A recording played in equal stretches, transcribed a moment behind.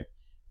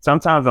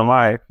Sometimes in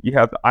life, you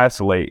have to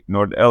isolate in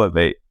order to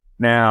elevate.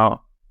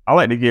 Now, I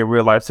like to give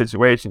real life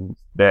situations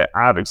that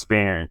I've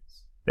experienced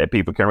that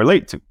people can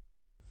relate to.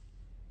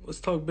 Let's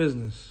talk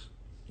business.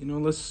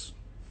 Let's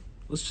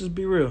just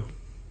be real.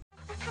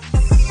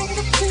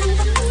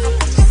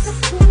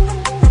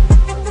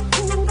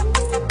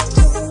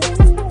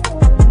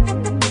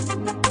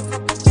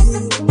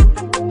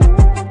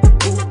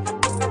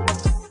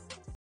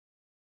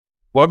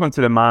 Welcome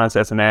to the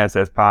Mindsets and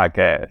Assets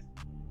podcast,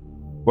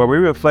 where we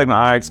reflect on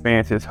our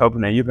experiences,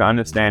 hoping that you can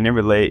understand and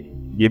relate,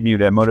 giving you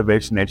that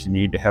motivation that you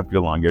need to help you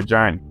along your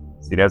journey.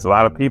 See, there's a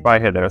lot of people out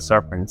here that are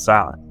suffering in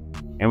silence,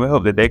 and we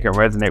hope that they can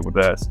resonate with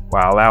us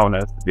while allowing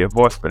us to be a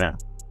voice for them.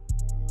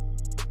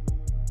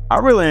 I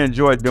really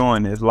enjoy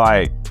doing this.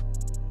 Like,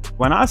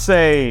 when I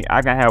say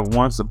I can have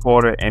one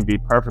supporter and be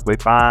perfectly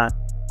fine,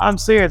 I'm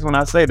serious when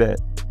I say that.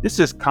 This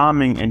is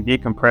calming and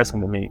decompressing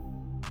to me.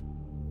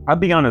 I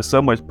be under so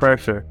much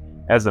pressure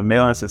as a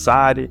male in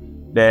society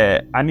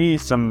that I need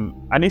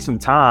some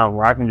time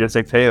where I can just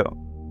exhale.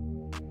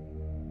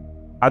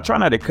 I try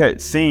not to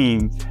cut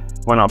scenes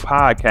when I'm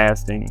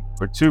podcasting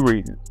for two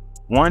reasons.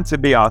 One, to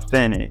be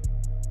authentic.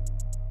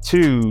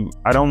 Two,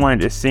 I don't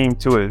want it to seem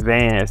too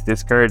advanced,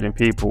 discouraging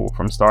people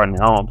from starting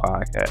their own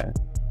podcast.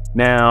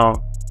 Now,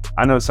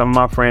 I know some of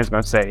my friends are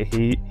gonna say,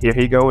 here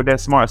he go with that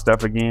smart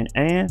stuff again.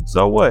 And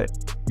so what?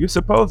 You're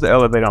supposed to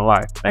elevate in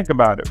life. Think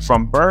about it.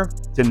 From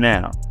birth to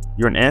now,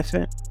 you're an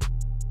infant,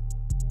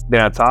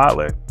 then a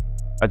toddler,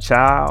 a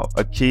child,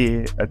 a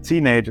kid, a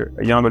teenager,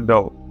 a young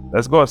adult.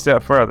 Let's go a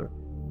step further.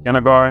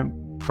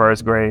 Kindergarten,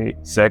 first grade,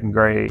 second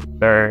grade,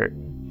 third.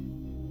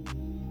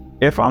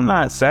 If I'm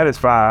not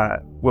satisfied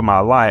with my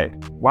life,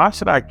 why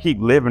should I keep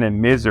living in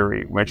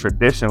misery when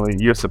traditionally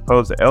you're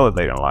supposed to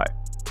elevate in life?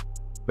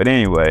 But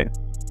anyway,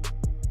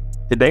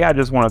 today I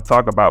just want to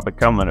talk about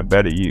becoming a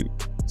better you,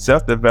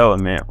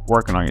 self-development,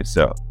 working on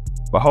yourself.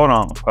 But hold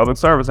on, public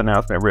service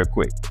announcement real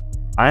quick.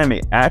 I am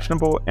an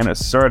actionable and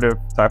assertive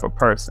type of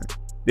person.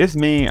 This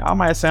means I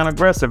might sound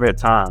aggressive at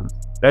times.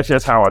 That's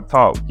just how I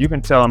talk. You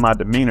can tell in my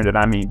demeanor that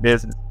I mean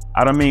business.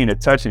 I don't mean to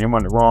touch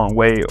anyone the wrong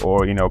way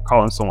or,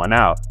 calling someone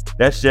out.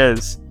 That's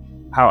just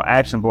how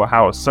actionable,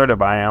 how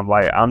assertive I am.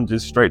 Like, I'm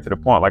just straight to the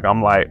point.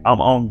 I'm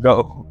on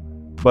go.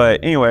 But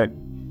anyway,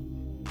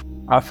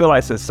 I feel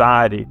like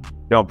society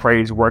don't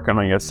praise working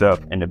on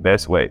yourself in the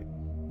best way.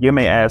 You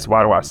may ask,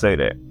 why do I say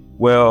that?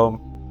 Well,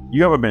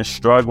 you ever been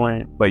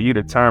struggling, but you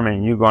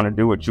determined you're going to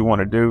do what you want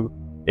to do,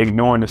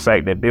 ignoring the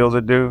fact that bills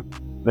are due?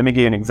 Let me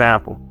give you an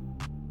example.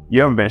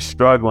 You ever been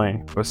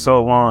struggling for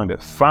so long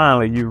that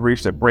finally you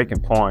reached a breaking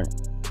point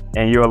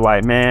and you're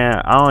like,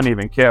 man, I don't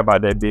even care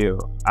about that bill.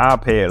 I'll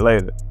pay it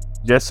later,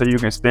 just so you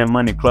can spend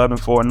money clubbing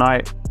for a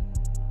night?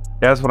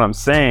 That's what I'm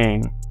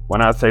saying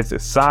when I say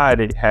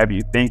society have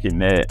you thinking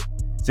that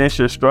since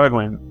you're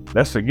struggling,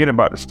 let's forget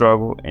about the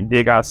struggle and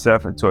dig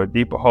ourselves into a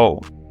deeper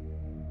hole.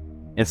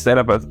 Instead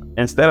of us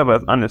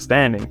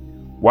understanding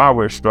why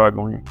we're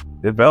struggling,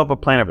 develop a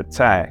plan of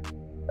attack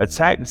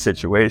the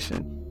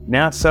situation.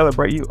 Now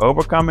celebrate you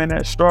overcoming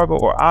that struggle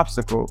or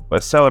obstacle,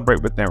 but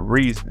celebrate within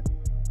reason.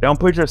 Don't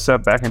put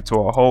yourself back into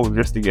a hole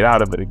just to get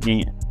out of it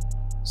again.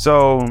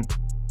 So,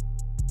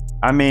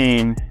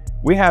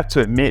 we have to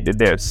admit that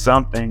there's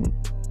something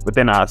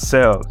within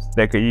ourselves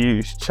that could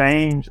use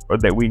change or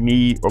that we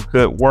need or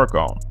could work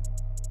on.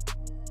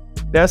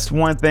 That's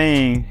one of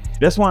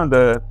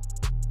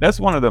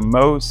the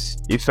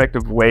most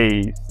effective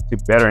ways to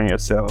bettering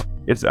yourself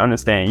is to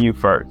understand you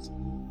first.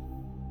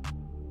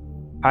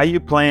 How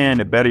you plan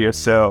to better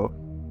yourself,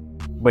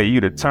 but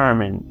you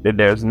determine that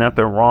there's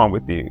nothing wrong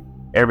with you,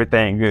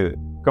 everything good.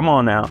 Come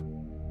on now.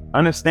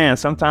 Understand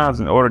sometimes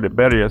in order to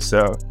better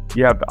yourself,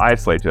 you have to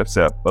isolate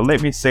yourself. But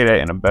let me say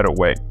that in a better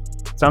way.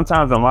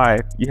 Sometimes in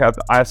life, you have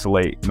to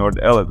isolate in order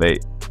to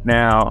elevate.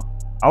 Now,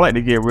 I like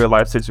to give real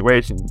life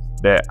situations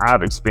that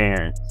I've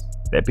experienced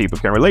that people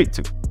can relate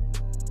to.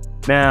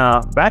 Now,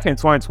 back in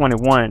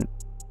 2021,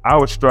 I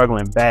was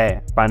struggling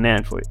bad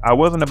financially. I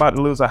wasn't about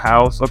to lose a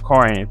house or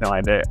car or anything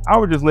like that. I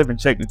was just living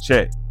check to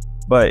check.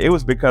 But it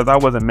was because I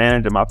wasn't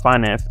managing my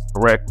finances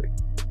correctly.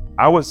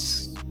 I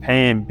was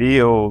paying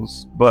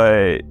bills,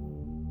 but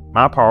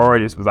my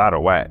priorities was out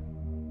of whack.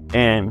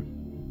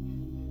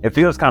 And it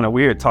feels kind of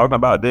weird talking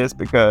about this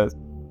because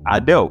I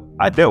dealt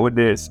with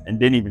this and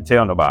didn't even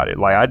tell nobody.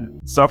 Like, I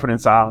suffered in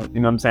silence, you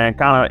know what I'm saying?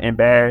 Kind of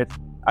embarrassed.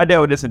 I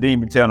dealt with this and didn't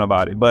even tell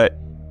nobody. But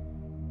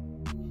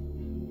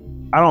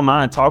I don't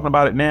mind talking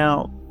about it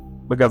now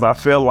because I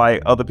feel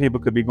like other people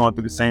could be going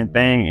through the same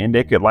thing and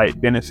they could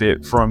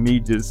benefit from me.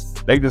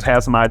 They just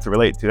have somebody to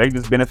relate to. They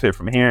just benefit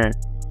from hearing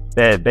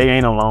that they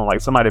ain't alone. Like,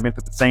 somebody been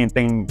through the same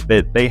thing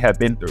that they have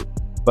been through.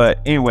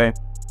 But anyway,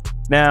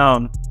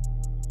 now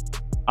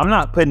I'm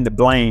not putting the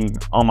blame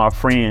on my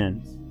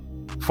friends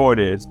for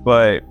this,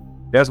 but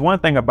there's one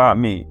thing about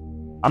me.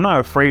 I'm not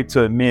afraid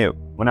to admit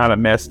when I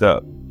done messed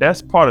up.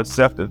 That's part of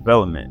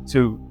self-development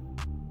too.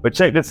 But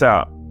check this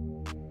out.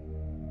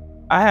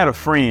 I had a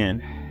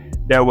friend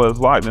that was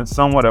locked in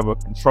somewhat of a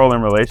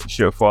controlling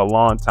relationship for a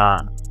long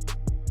time.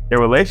 Their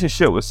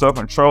relationship was so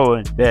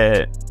controlling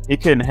that he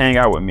couldn't hang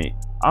out with me.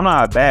 I'm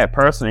not a bad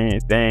person or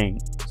anything,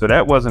 so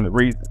that wasn't the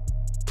reason.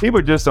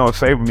 People just don't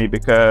favor me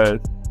because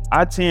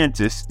I tend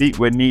to speak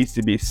what needs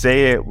to be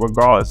said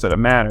regardless of the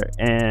matter,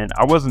 and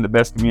I wasn't the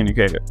best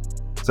communicator.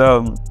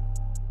 So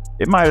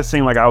it might have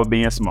seemed like I was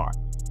being smart.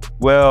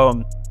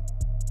 Well,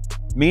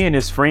 me and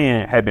his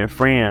friend had been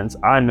friends,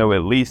 I know,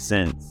 at least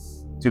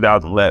since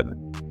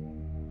 2011.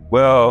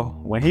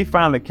 Well, when he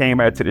finally came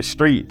back to the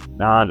streets,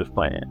 now I'm just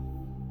playing.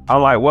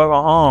 I'm like,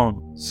 welcome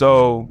home.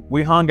 So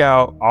we hung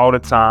out all the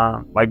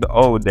time, like the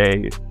old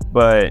days.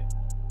 But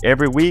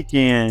every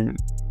weekend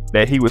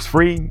that he was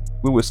free,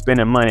 we were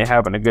spending money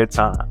having a good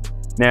time.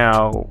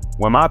 Now,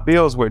 when my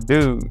bills were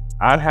due,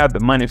 I'd have the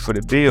money for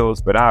the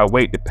bills, but I'd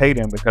wait to pay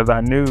them because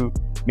I knew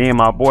me and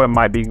my boy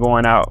might be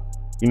going out,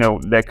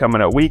 that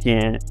coming up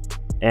weekend.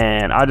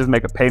 And I just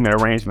make a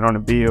payment arrangement on the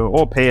bill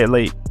or pay it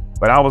late.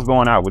 But I was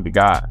going out with the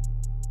guy.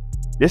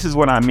 This is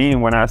what I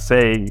mean when I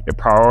say the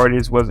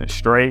priorities wasn't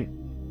straight.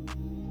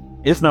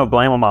 It's no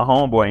blame on my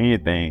homeboy or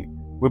anything.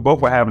 We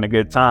both were having a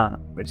good time.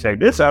 But check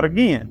this out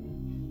again.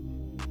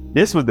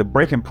 This was the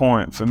breaking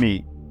point for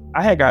me.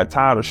 I had got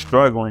tired of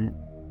struggling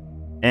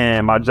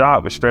and my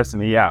job was stressing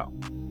me out.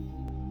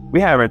 We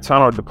have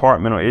internal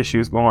departmental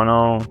issues going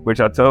on, which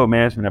I told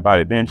management about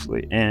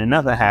eventually, and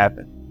nothing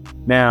happened.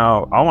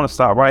 Now, I want to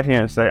stop right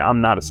here and say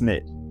I'm not a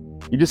snitch.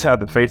 You just have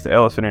to face the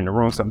elephant in the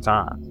room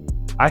sometimes.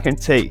 I can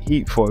take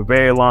heat for a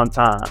very long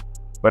time,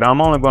 but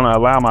I'm only going to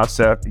allow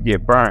myself to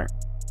get burnt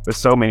for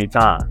so many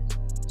times.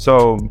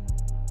 So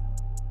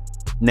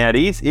now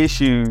these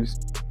issues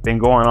been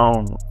going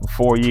on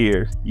for 4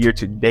 years, year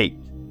to date.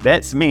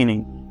 That's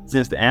meaning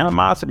since the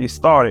animosity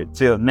started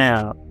till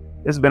now,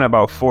 it's been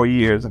about 4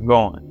 years and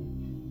going.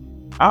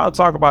 I'll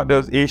talk about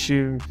those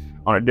issues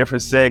on a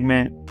different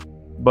segment,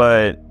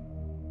 but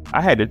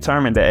I had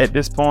determined that at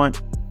this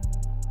point,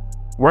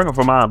 working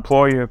for my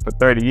employer for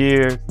 30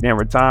 years, then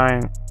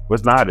retiring,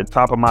 was not at the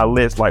top of my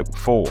list like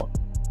before.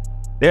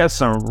 There are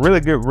some really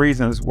good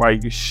reasons why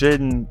you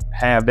shouldn't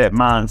have that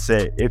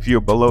mindset if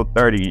you're below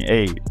 30 in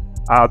age.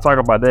 I'll talk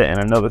about that in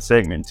another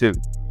segment too.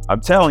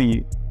 I'm telling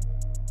you,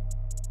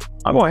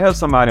 I'm going to help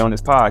somebody on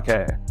this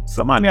podcast.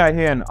 Somebody out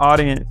here in the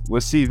audience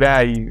will see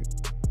value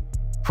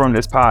from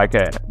this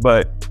podcast.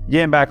 But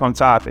getting back on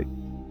topic,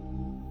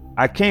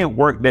 I can't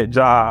work that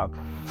job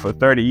for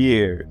 30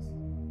 years,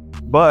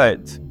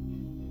 but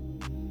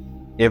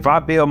if I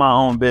build my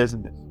own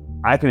business,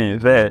 I can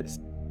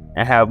invest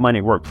and have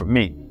money work for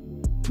me.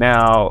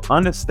 Now,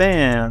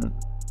 understand,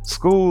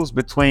 schools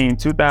between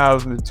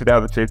 2000 and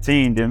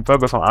 2015 didn't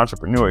focus on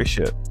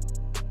entrepreneurship.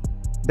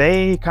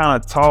 They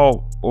kind of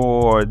taught,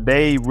 or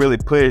they really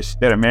pushed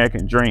that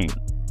American dream.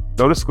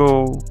 Go to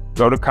school,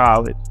 go to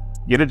college,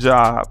 get a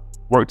job,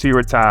 work till you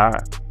retire,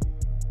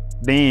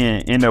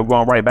 then end up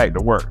going right back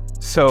to work.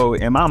 So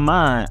in my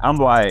mind, I'm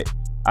like,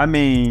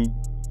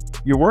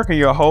 you're working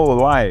your whole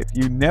life.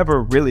 You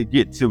never really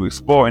get to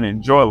explore and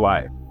enjoy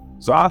life.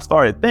 So I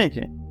started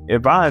thinking,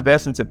 if I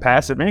invest into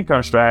passive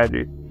income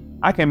strategies,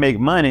 I can make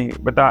money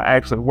without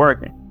actually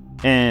working.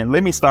 And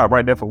let me stop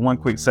right there for one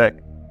quick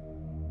second.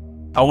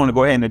 I want to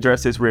go ahead and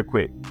address this real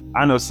quick.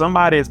 I know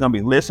somebody is going to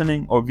be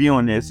listening or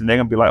viewing this and they're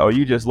going to be like, oh,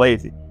 you just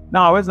lazy.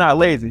 No, it's not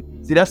lazy.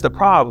 See, that's the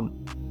problem.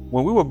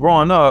 When we were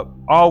growing up,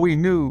 all we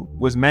knew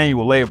was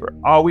manual labor.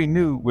 All we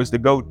knew was to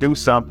go do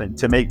something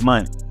to make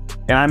money.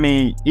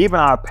 And even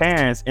our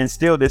parents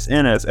instilled this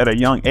in us at a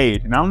young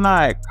age. And I'm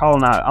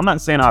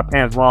not saying our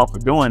parents wrong for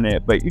doing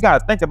that, but you got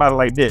to think about it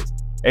like this.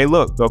 Hey,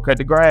 look, go cut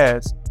the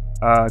grass,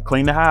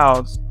 clean the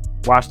house,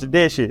 wash the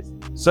dishes.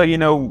 So,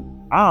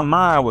 our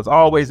mind was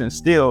always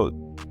instilled,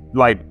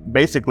 like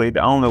basically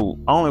the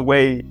only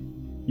way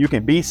you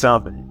can be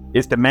something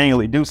is to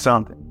manually do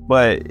something.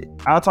 But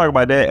I'll talk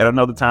about that at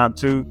another time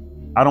too.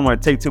 I don't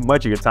want to take too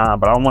much of your time,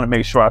 but I want to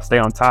make sure I stay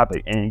on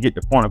topic and get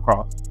the point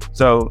across.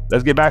 So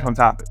let's get back on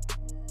topic.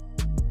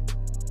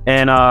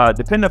 And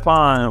depending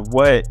upon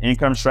what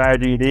income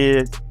strategy it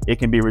is, it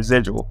can be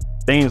residual.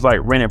 Things like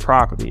renting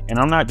property. And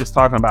I'm not just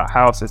talking about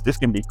houses. This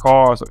can be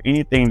cars or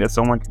anything that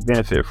someone can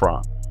benefit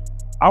from.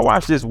 I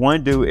watched this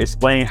one dude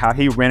explain how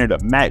he rented a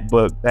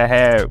MacBook that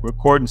had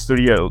recording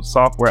studio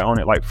software on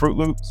it, like Fruit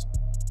Loops.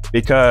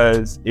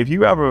 Because if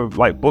you ever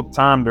book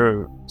time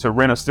to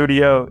rent a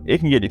studio, it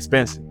can get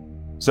expensive.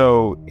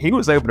 So he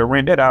was able to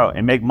rent that out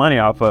and make money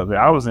off of it.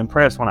 I was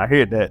impressed when I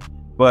heard that.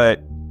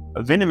 But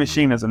a vending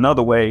machine is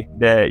another way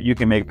that you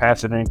can make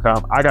passive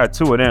income. I got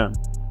 2 of them.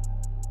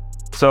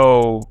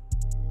 So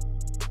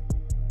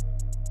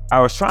I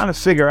was trying to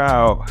figure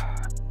out,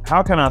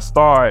 how can I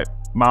start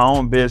my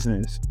own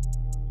business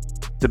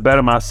to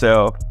better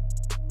myself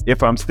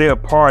if I'm still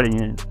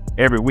partying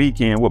every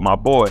weekend with my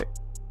boy?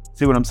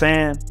 See what I'm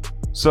saying?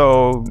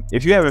 So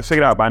if you haven't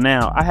figured out by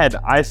now, I had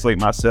to isolate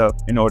myself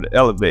in order to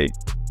elevate.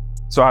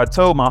 So I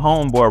told my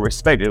homeboy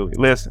respectively,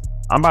 listen,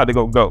 I'm about to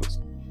go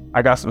ghost.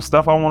 I got some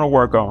stuff I want to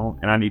work on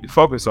and I need to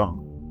focus on.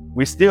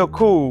 We still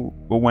cool,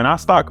 but when I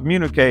start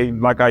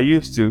communicating like I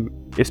used to,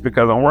 it's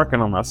because I'm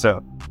working on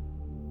myself.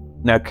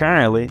 Now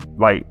currently,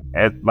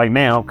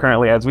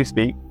 currently as we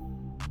speak,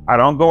 I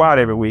don't go out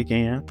every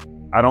weekend.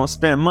 I don't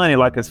spend money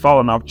like it's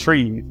falling off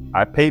trees.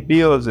 I pay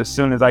bills as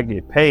soon as I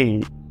get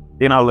paid.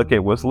 Then I look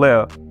at what's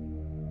left.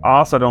 I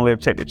also don't live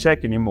check to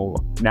check anymore.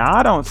 Now,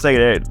 I don't say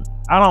that.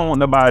 I don't want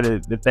nobody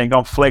to think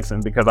I'm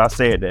flexing because I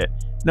said that.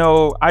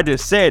 No, I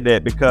just said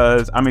that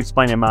because I'm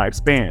explaining my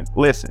experience.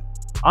 Listen,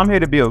 I'm here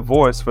to be a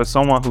voice for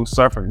someone who's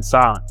suffering in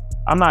silence.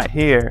 I'm not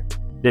here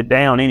to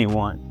down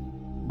anyone,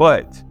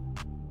 but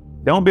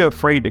don't be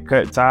afraid to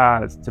cut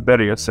ties to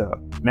better yourself.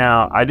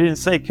 Now, I didn't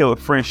say kill a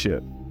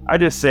friendship. I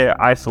just said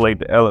isolate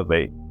to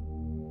elevate.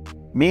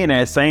 Me and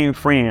that same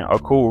friend are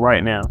cool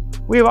right now.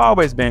 We've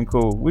always been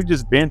cool. We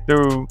just been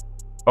through,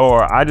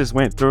 or I just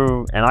went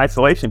through an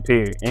isolation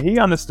period, and he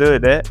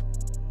understood that.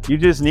 You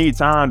just need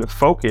time to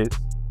focus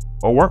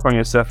or work on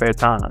yourself at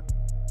times.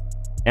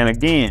 And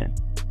again,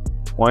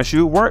 once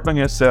you work on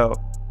yourself,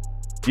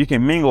 you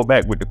can mingle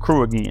back with the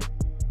crew again.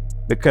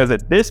 Because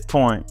at this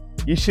point,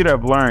 you should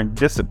have learned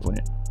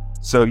discipline.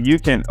 So you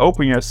can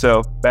open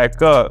yourself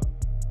back up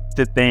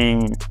to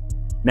things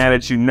now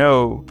that you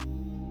know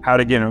how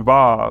to get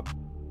involved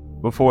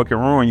before it can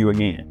ruin you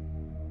again.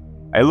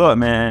 Hey, look,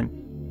 man,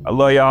 I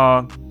love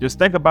y'all. Just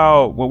think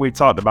about what we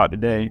talked about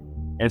today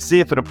and see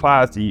if it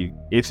applies to you.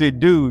 If it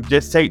do,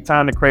 just take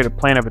time to create a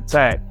plan of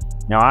attack.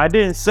 Now, I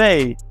didn't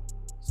say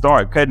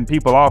start cutting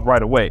people off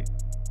right away,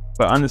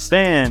 but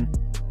understand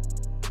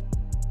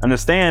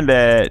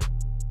that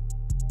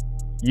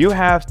you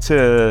have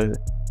to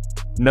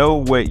know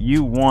what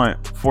you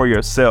want for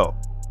yourself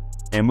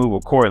and move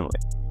accordingly.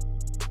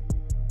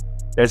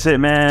 That's it,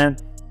 man.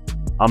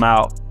 I'm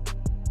out.